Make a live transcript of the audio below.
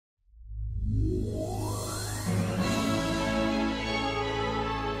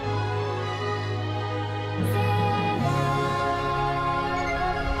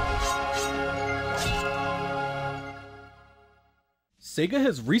Sega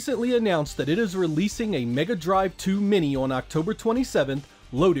has recently announced that it is releasing a Mega Drive 2 Mini on October 27th,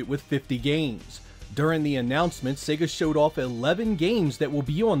 loaded with 50 games. During the announcement, Sega showed off 11 games that will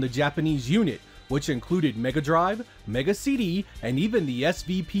be on the Japanese unit, which included Mega Drive, Mega CD, and even the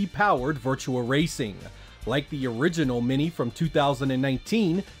SVP-powered Virtua Racing. Like the original Mini from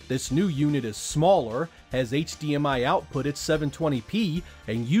 2019, this new unit is smaller, has HDMI output at 720p,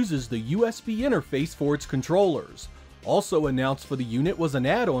 and uses the USB interface for its controllers. Also announced for the unit was an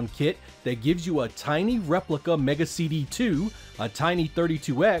add-on kit that gives you a tiny replica Mega CD 2, a tiny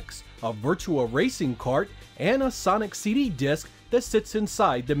 32X, a Virtua Racing cart, and a Sonic CD disc that sits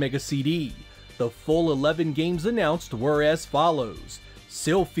inside the Mega CD. The full 11 games announced were as follows.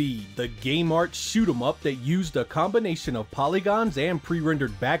 Sylphie, the game art shoot-'em-up that used a combination of polygons and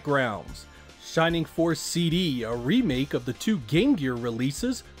pre-rendered backgrounds. Shining Force CD, a remake of the two Game Gear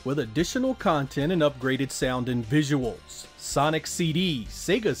releases with additional content and upgraded sound and visuals. Sonic CD,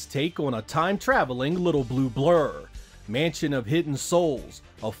 Sega's take on a time-traveling Little Blue Blur. Mansion of Hidden Souls,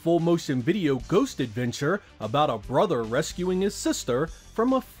 a full-motion video ghost adventure about a brother rescuing his sister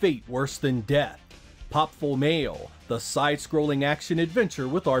from a fate worse than death. Popful Mail, the side-scrolling action-adventure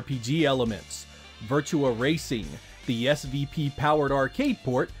with RPG elements. Virtua Racing, the SVP-powered arcade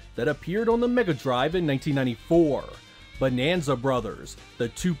port that appeared on the Mega Drive in 1994. Bonanza Brothers, the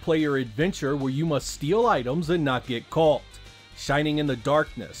two-player adventure where you must steal items and not get caught. Shining in the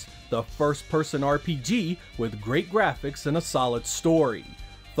Darkness, the first-person RPG with great graphics and a solid story.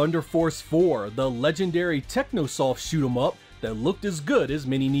 Thunder Force 4, the legendary Technosoft shoot-'em-up that looked as good as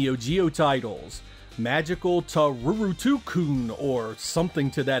many Neo Geo titles. Magical Tarurutu-kun, or something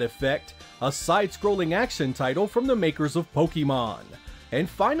to that effect, a side-scrolling action title from the makers of Pokemon. And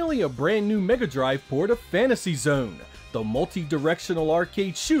finally, a brand new Mega Drive port of Fantasy Zone, the multi-directional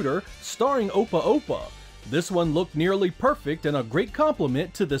arcade shooter starring Opa Opa. This one looked nearly perfect and a great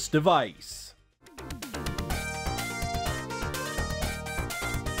compliment to this device.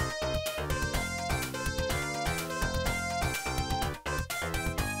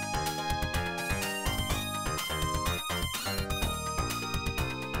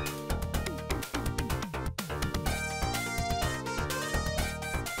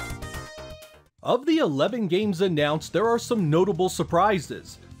 Of the 11 games announced, there are some notable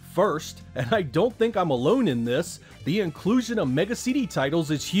surprises. First, and I don't think I'm alone in this, the inclusion of Mega CD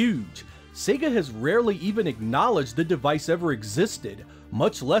titles is huge. Sega has rarely even acknowledged the device ever existed,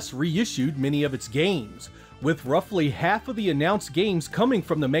 much less reissued many of its games. With roughly half of the announced games coming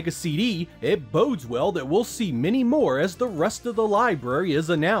from the Mega CD, it bodes well that we'll see many more as the rest of the library is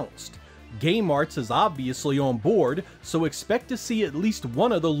announced. Game Arts is obviously on board, so expect to see at least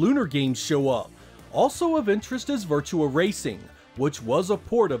one of the Lunar games show up. Also of interest is Virtua Racing, which was a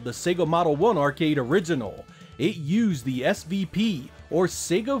port of the Sega Model 1 arcade original. It used the SVP, or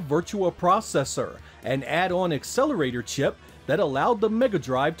Sega Virtua Processor, an add-on accelerator chip that allowed the Mega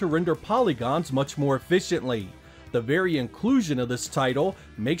Drive to render polygons much more efficiently. The very inclusion of this title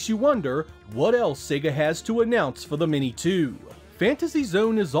makes you wonder what else Sega has to announce for the Mini 2. Fantasy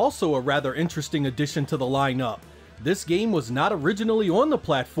Zone is also a rather interesting addition to the lineup. This game was not originally on the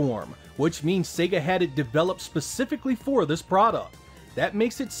platform, which means Sega had it developed specifically for this product. That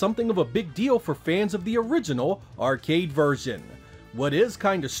makes it something of a big deal for fans of the original arcade version. What is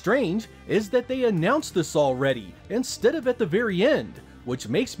kinda strange is that they announced this already, instead of at the very end, which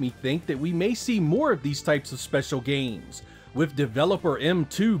makes me think that we may see more of these types of special games. With developer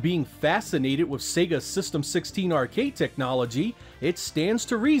M2 being fascinated with Sega's System 16 arcade technology, it stands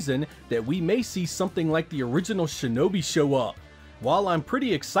to reason that we may see something like the original Shinobi show up. While I'm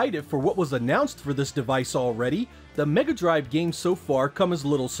pretty excited for what was announced for this device already, the Mega Drive games so far come as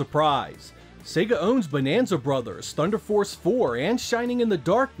little surprise. Sega owns Bonanza Brothers, Thunder Force 4, and Shining in the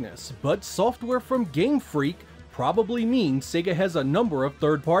Darkness, but software from Game Freak probably means Sega has a number of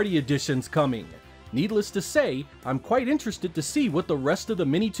third-party editions coming. Needless to say, I'm quite interested to see what the rest of the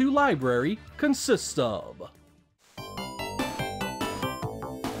Mini 2 library consists of.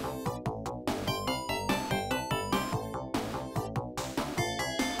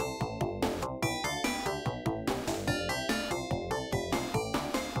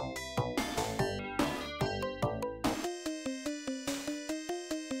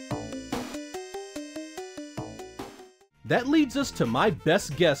 That leads us to my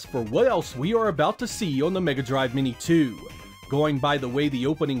best guess for what else we are about to see on the Mega Drive Mini 2. Going by the way the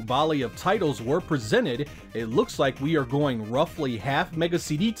opening volley of titles were presented, it looks like we are going roughly half Mega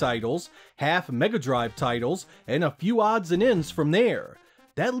CD titles, half Mega Drive titles, and a few odds and ends from there.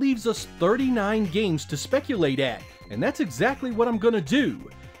 That leaves us 39 games to speculate at, and that's exactly what I'm gonna do.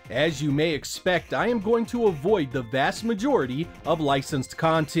 As you may expect, I am going to avoid the vast majority of licensed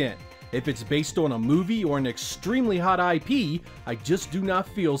content. If it's based on a movie or an extremely hot IP, I just do not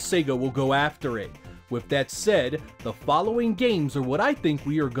feel Sega will go after it. With that said, the following games are what I think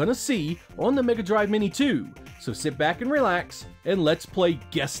we are gonna see on the Mega Drive Mini 2, so sit back and relax, and let's play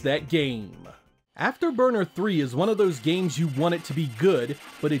Guess That Game. Afterburner 3 is one of those games you want it to be good,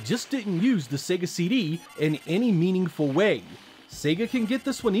 but it just didn't use the Sega CD in any meaningful way. Sega can get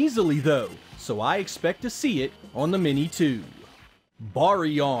this one easily though, so I expect to see it on the Mini 2.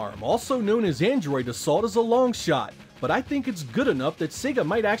 Bari Arm, also known as Android Assault, is a long shot, but I think it's good enough that Sega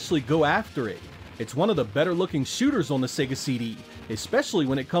might actually go after it. It's one of the better looking shooters on the Sega CD, especially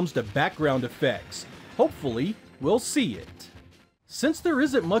when it comes to background effects. Hopefully, we'll see it. Since there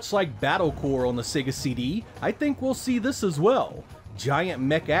isn't much like Battlecore on the Sega CD, I think we'll see this as well. Giant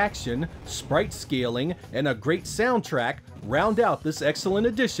mech action, sprite scaling, and a great soundtrack round out this excellent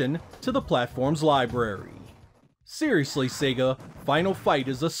addition to the platform's library. Seriously Sega, Final Fight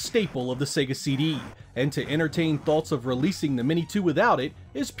is a staple of the Sega CD, and to entertain thoughts of releasing the Mini 2 without it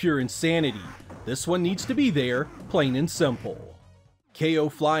is pure insanity. This one needs to be there, plain and simple. KO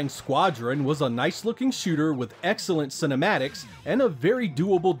Flying Squadron was a nice looking shooter with excellent cinematics and a very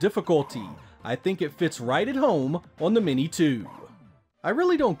doable difficulty. I think it fits right at home on the Mini 2. I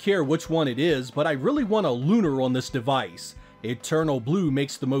really don't care which one it is, but I really want a lunar on this device. Eternal Blue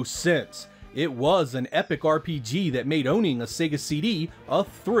makes the most sense. It was an epic RPG that made owning a Sega CD a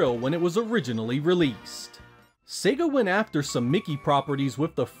thrill when it was originally released. Sega went after some Mickey properties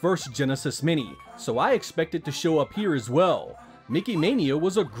with the first Genesis Mini, so I expect it to show up here as well. Mickey Mania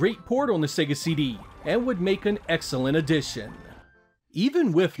was a great port on the Sega CD, and would make an excellent addition.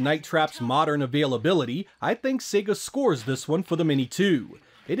 Even with Night Trap's modern availability, I think Sega scores this one for the Mini 2.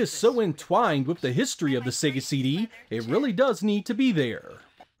 It is so entwined with the history of the Sega CD, it really does need to be there.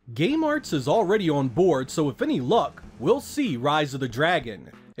 Game Arts is already on board, so if any luck, we'll see Rise of the Dragon.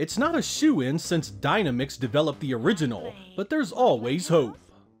 It's not a shoo-in since Dynamix developed the original, but there's always hope.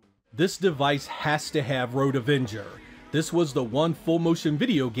 This device has to have Road Avenger. This was the one full-motion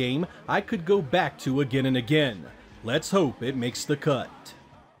video game I could go back to again and again. Let's hope it makes the cut.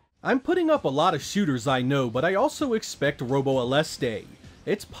 I'm putting up a lot of shooters I know, but I also expect Robo Aleste.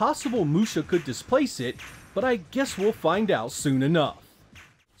 It's possible Musha could displace it, but I guess we'll find out soon enough.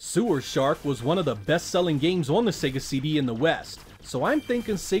 Sewer Shark was one of the best-selling games on the Sega CD in the West, so I'm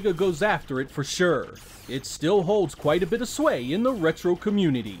thinking Sega goes after it for sure. It still holds quite a bit of sway in the retro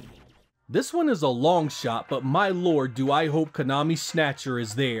community. This one is a long shot, but my lord do I hope Konami Snatcher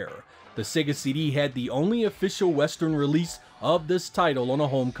is there. The Sega CD had the only official Western release of this title on a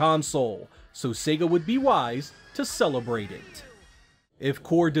home console, so Sega would be wise to celebrate it. If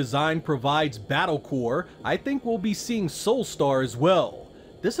Core Design provides Battlecore, I think we'll be seeing Soulstar as well.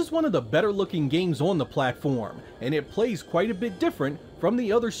 This is one of the better looking games on the platform, and it plays quite a bit different from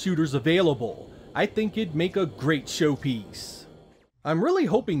the other shooters available. I think it'd make a great showpiece. I'm really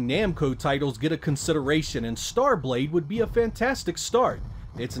hoping Namco titles get a consideration, and Starblade would be a fantastic start.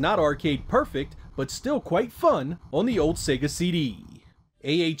 It's not arcade perfect, but still quite fun on the old Sega CD.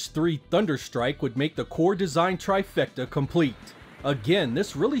 AH3 Thunderstrike would make the Core Design trifecta complete. Again,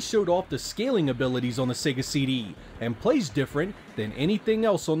 this really showed off the scaling abilities on the Sega CD, and plays different than anything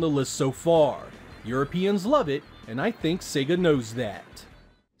else on the list so far. Europeans love it, and I think Sega knows that.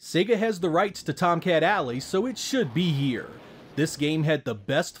 Sega has the rights to Tomcat Alley, so it should be here. This game had the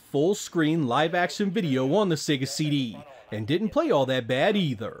best full-screen live-action video on the Sega CD, and didn't play all that bad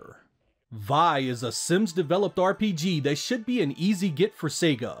either. Vi is a Sims-developed RPG that should be an easy get for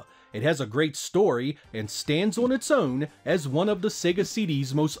Sega. It has a great story, and stands on its own as one of the Sega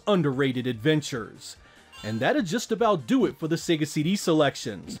CD's most underrated adventures. And that'll just about do it for the Sega CD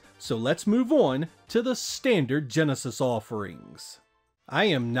selections, so let's move on to the standard Genesis offerings. I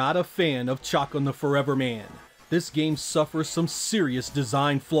am not a fan of Chaka the Forever Man. This game suffers some serious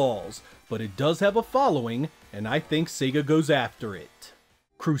design flaws, but it does have a following, and I think Sega goes after it.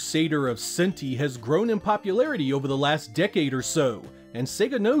 Crusader of Sinti has grown in popularity over the last decade or so, and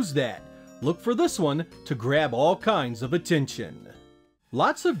Sega knows that. Look for this one to grab all kinds of attention.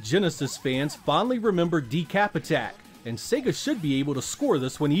 Lots of Genesis fans fondly remember Decap Attack, and Sega should be able to score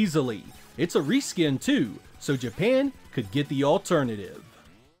this one easily. It's a reskin too, so Japan could get the alternative.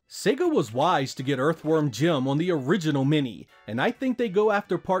 Sega was wise to get Earthworm Jim on the original Mini, and I think they go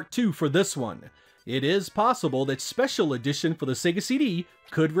after part 2 for this one. It is possible that Special Edition for the Sega CD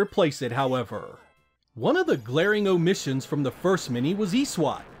could replace it, however. One of the glaring omissions from the first Mini was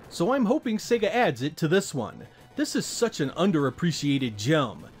eSWAT, so I'm hoping Sega adds it to this one. This is such an underappreciated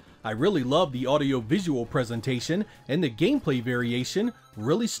gem. I really love the audio-visual presentation, and the gameplay variation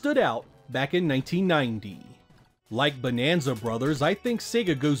really stood out back in 1990. Like Bonanza Brothers, I think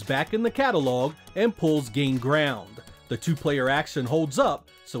Sega goes back in the catalog and pulls game ground. The two-player action holds up,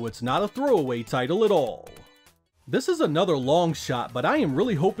 so it's not a throwaway title at all. This is another long shot, but I am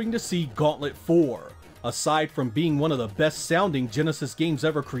really hoping to see Gauntlet 4. Aside from being one of the best sounding Genesis games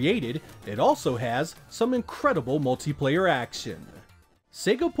ever created, it also has some incredible multiplayer action.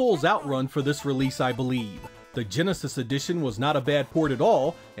 Sega pulls Outrun for this release, I believe. The Genesis edition was not a bad port at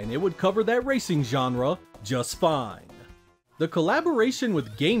all, and it would cover that racing genre just fine. The collaboration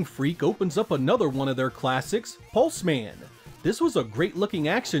with Game Freak opens up another one of their classics, Pulseman. This was a great looking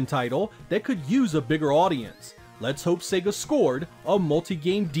action title that could use a bigger audience. Let's hope Sega scored a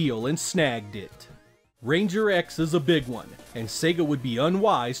multi-game deal and snagged it. Ranger X is a big one, and Sega would be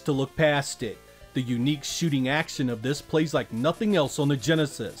unwise to look past it. The unique shooting action of this plays like nothing else on the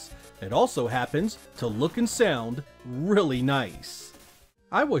Genesis. It also happens to look and sound really nice.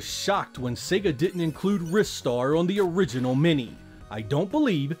 I was shocked when Sega didn't include Ristar on the original Mini. I don't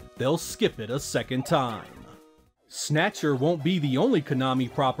believe they'll skip it a second time. Snatcher won't be the only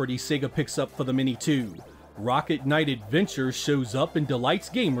Konami property Sega picks up for the Mini 2. Rocket Knight Adventure shows up and delights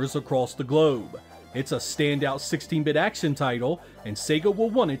gamers across the globe. It's a standout 16-bit action title, and Sega will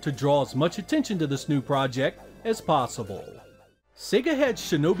want it to draw as much attention to this new project as possible. Sega had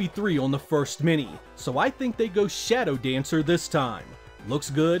Shinobi 3 on the first Mini, so I think they go Shadow Dancer this time. Looks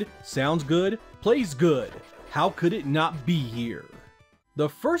good, sounds good, plays good. How could it not be here? The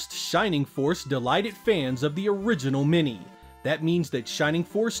first Shining Force delighted fans of the original Mini. That means that Shining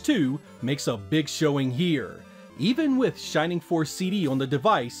Force 2 makes a big showing here. Even with Shining Force CD on the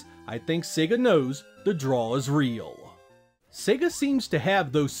device, I think Sega knows the draw is real. Sega seems to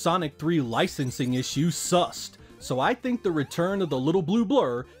have those Sonic 3 licensing issues sussed, so I think the return of the little blue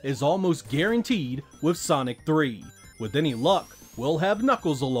blur is almost guaranteed with Sonic 3. With any luck, we'll have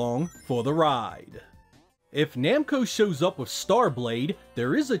Knuckles along for the ride. If Namco shows up with Starblade,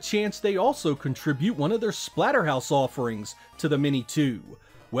 there is a chance they also contribute one of their Splatterhouse offerings to the Mini 2.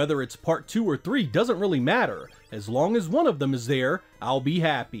 Whether it's part 2 or 3 doesn't really matter. As long as one of them is there, I'll be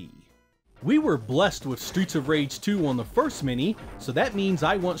happy. We were blessed with Streets of Rage 2 on the first Mini, so that means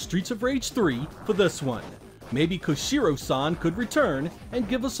I want Streets of Rage 3 for this one. Maybe Koshiro-san could return and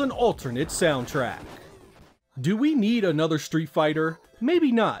give us an alternate soundtrack. Do we need another Street Fighter?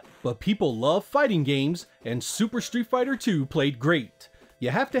 Maybe not, but people love fighting games, and Super Street Fighter 2 played great. You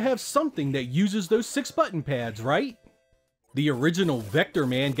have to have something that uses those 6 button pads, right? The original Vector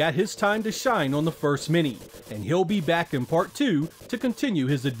Man got his time to shine on the first Mini, and he'll be back in part 2 to continue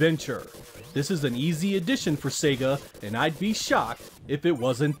his adventure. This is an easy addition for Sega, and I'd be shocked if it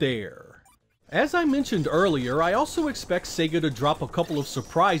wasn't there. As I mentioned earlier, I also expect Sega to drop a couple of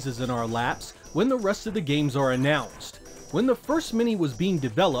surprises in our laps when the rest of the games are announced. When the first Mini was being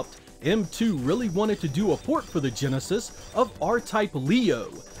developed, M2 really wanted to do a port for the Genesis of R-Type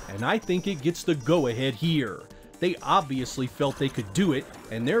Leo, and I think it gets the go-ahead here. They obviously felt they could do it,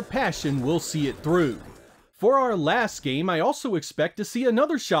 and their passion will see it through. For our last game, I also expect to see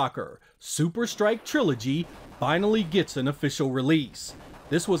another shocker. Super Strike Trilogy finally gets an official release.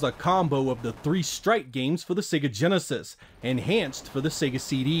 This was a combo of the 3 Strike games for the Sega Genesis, enhanced for the Sega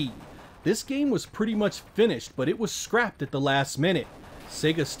CD. This game was pretty much finished, but it was scrapped at the last minute.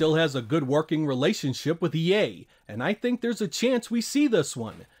 Sega still has a good working relationship with EA, and I think there's a chance we see this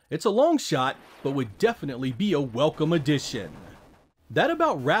one. It's a long shot, but would definitely be a welcome addition. That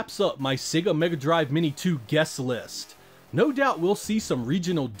about wraps up my Sega Mega Drive Mini 2 guest list. No doubt we'll see some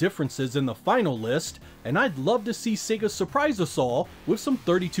regional differences in the final list, and I'd love to see Sega surprise us all with some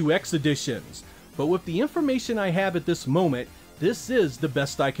 32X editions. But with the information I have at this moment, this is the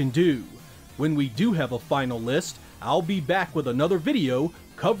best I can do. When we do have a final list, I'll be back with another video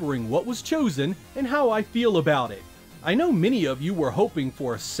covering what was chosen and how I feel about it. I know many of you were hoping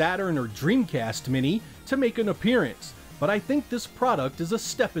for a Saturn or Dreamcast Mini to make an appearance, but I think this product is a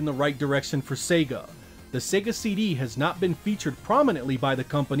step in the right direction for Sega. The Sega CD has not been featured prominently by the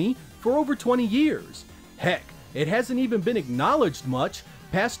company for over 20 years. Heck, it hasn't even been acknowledged much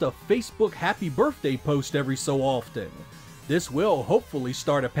past a Facebook happy birthday post every so often. This will hopefully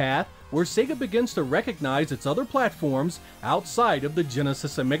start a path where Sega begins to recognize its other platforms outside of the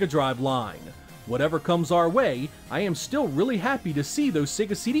Genesis and Mega Drive line. Whatever comes our way, I am still really happy to see those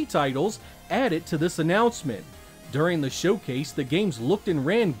Sega CD titles added to this announcement. During the showcase, the games looked and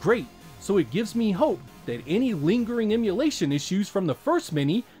ran great, so it gives me hope that any lingering emulation issues from the first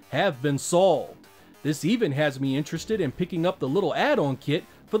Mini have been solved. This even has me interested in picking up the little add-on kit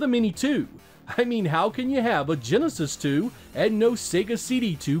for the Mini 2. I mean, how can you have a Genesis 2 and no Sega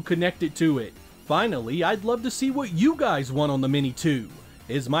CD 2 connected to it? Finally, I'd love to see what you guys want on the Mini 2.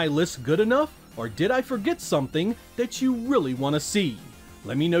 Is my list good enough, or did I forget something that you really want to see?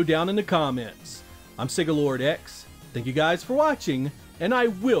 Let me know down in the comments. I'm Sega Lord X. Thank you guys for watching, and I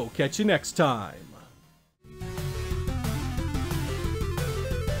will catch you next time.